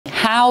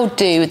How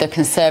do the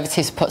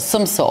Conservatives put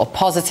some sort of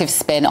positive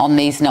spin on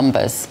these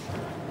numbers?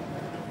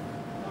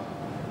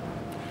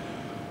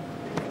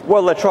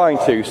 Well, they're trying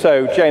to.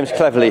 So James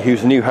Cleverly,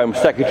 who's the new Home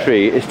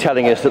Secretary, is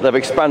telling us that they've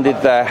expanded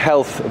their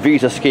health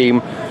visa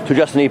scheme to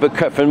just need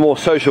for more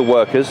social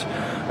workers.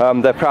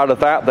 They're proud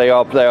of that.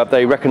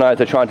 They recognise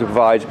they're trying to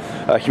provide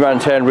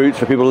humanitarian routes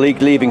for people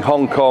leaving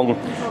Hong Kong,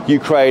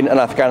 Ukraine and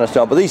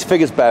Afghanistan. But these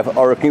figures, Bev,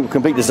 are a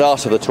complete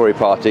disaster for the Tory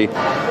party.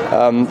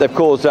 They've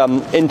caused,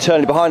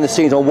 internally, behind the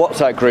scenes on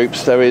WhatsApp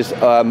groups, there is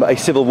a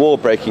civil war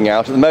breaking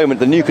out. At the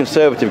moment, the new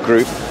Conservative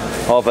group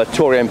of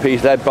Tory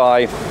MPs, led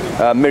by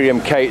Miriam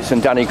Cates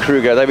and Danny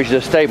Kruger, they've issued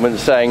a statement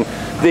saying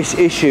this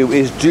issue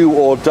is do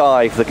or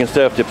die for the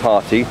Conservative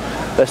Party.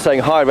 They're saying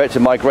high rates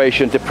of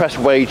migration, depressed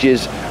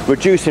wages,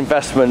 reduced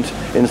investment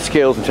in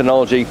skills and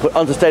technology, put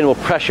unsustainable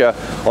pressure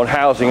on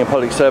housing and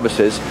public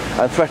services,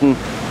 and threaten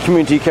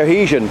community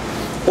cohesion.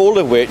 All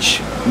of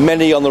which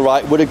many on the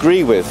right would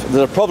agree with.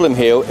 There's a problem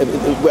here.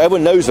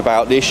 Everyone knows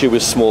about the issue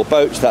with small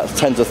boats. That's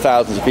tens of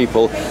thousands of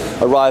people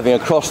arriving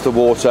across the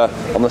water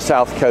on the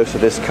south coast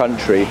of this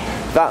country.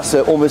 That's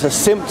almost a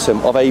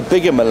symptom of a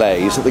bigger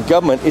malaise that the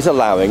government is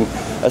allowing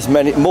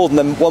more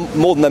than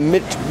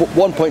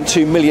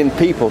 1.2 million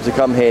people to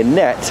come here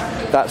net.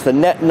 That's the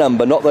net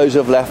number, not those who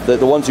have left.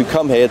 The ones who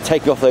come here,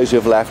 taking off those who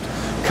have left,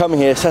 coming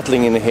here,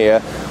 settling in here,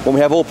 when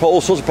we have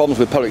all sorts of problems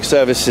with public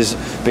services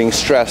being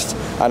stressed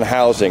and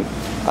housing.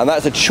 And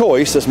that's a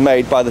choice that's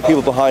made by the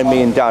people behind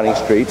me in Downing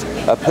Street,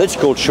 a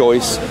political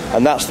choice,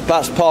 and that's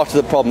part of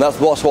the problem. That's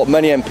what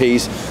many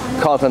MPs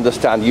can't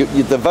understand.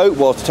 The vote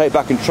was to take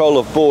back control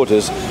of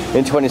borders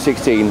in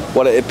 2016.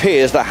 Well, it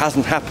appears that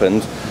hasn't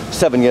happened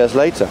 7 years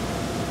later.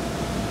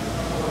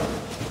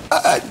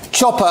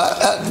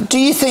 Chopper, do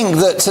you think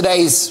that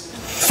today's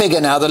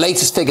figure now, the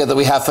latest figure that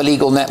we have for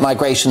legal net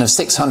migration of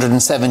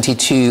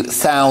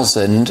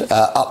 672,000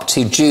 up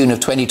to June of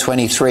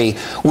 2023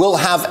 will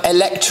have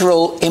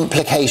electoral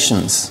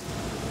implications?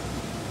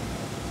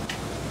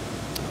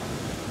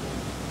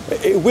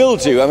 It will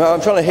do.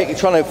 I'm trying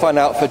to find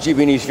out for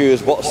GB News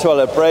viewers what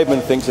Suella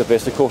Braverman thinks of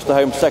this. Of course, the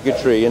Home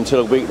Secretary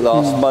until a week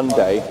last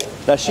Monday.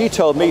 Now, she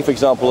told me, for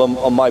example,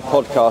 on my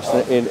podcast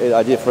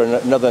I did for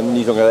another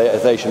news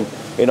organisation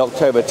in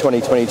October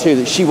 2022,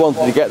 that she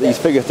wanted to get these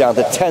figures down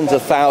to tens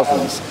of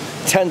thousands.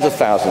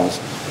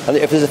 And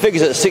if there's a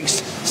figure at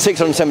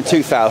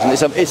 672,000,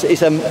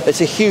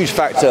 it's a huge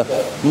factor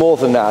more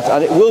than that.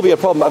 And it will be a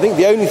problem. I think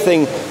the only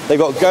thing they've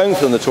got going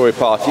for them, the Tory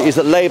party, is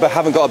that Labour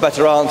haven't got a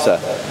better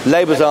answer.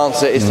 Labour's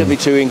answer is simply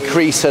to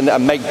increase and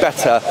make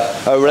better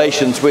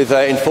relations with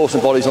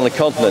enforcement bodies on the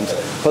continent.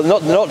 But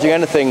they're not doing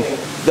anything.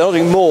 They're not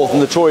doing more than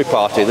the Tory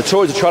party. The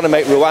Tories are trying to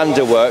make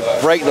Rwanda work,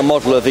 break the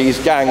model of these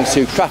gangs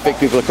who traffic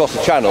people across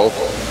the channel.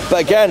 But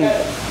again,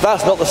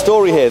 that's not the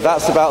story here.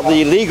 That's about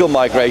the illegal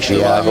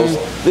migration arrivals.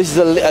 This is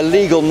a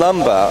legal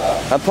number.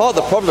 And part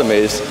of the problem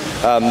is,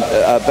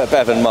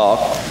 Bev and Mark,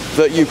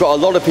 that you've got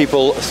a lot of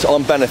people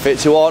on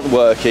benefits who aren't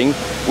working.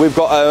 We've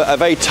got a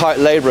very tight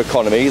labour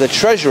economy. The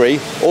Treasury,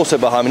 also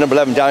behind me, number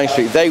 11 Downing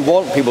Street, they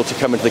want people to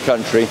come into the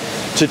country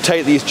to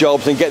take these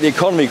jobs and get the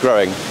economy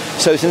growing.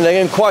 So it's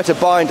in quite a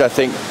bind, I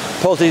think.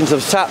 Politicians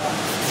have sat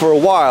for a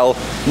while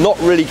not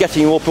really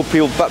getting more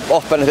people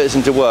off benefits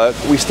into work.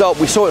 We saw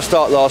it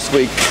start last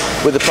week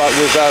with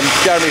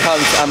Jeremy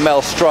Hunt and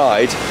Mel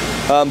Stride,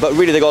 but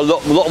really they've got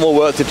a lot more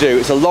work to do.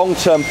 It's a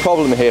long-term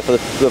problem here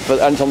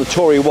and on the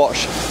Tory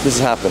watch this has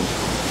happened.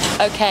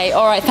 OK,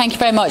 all right, thank you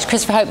very much.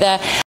 Christopher Hope there.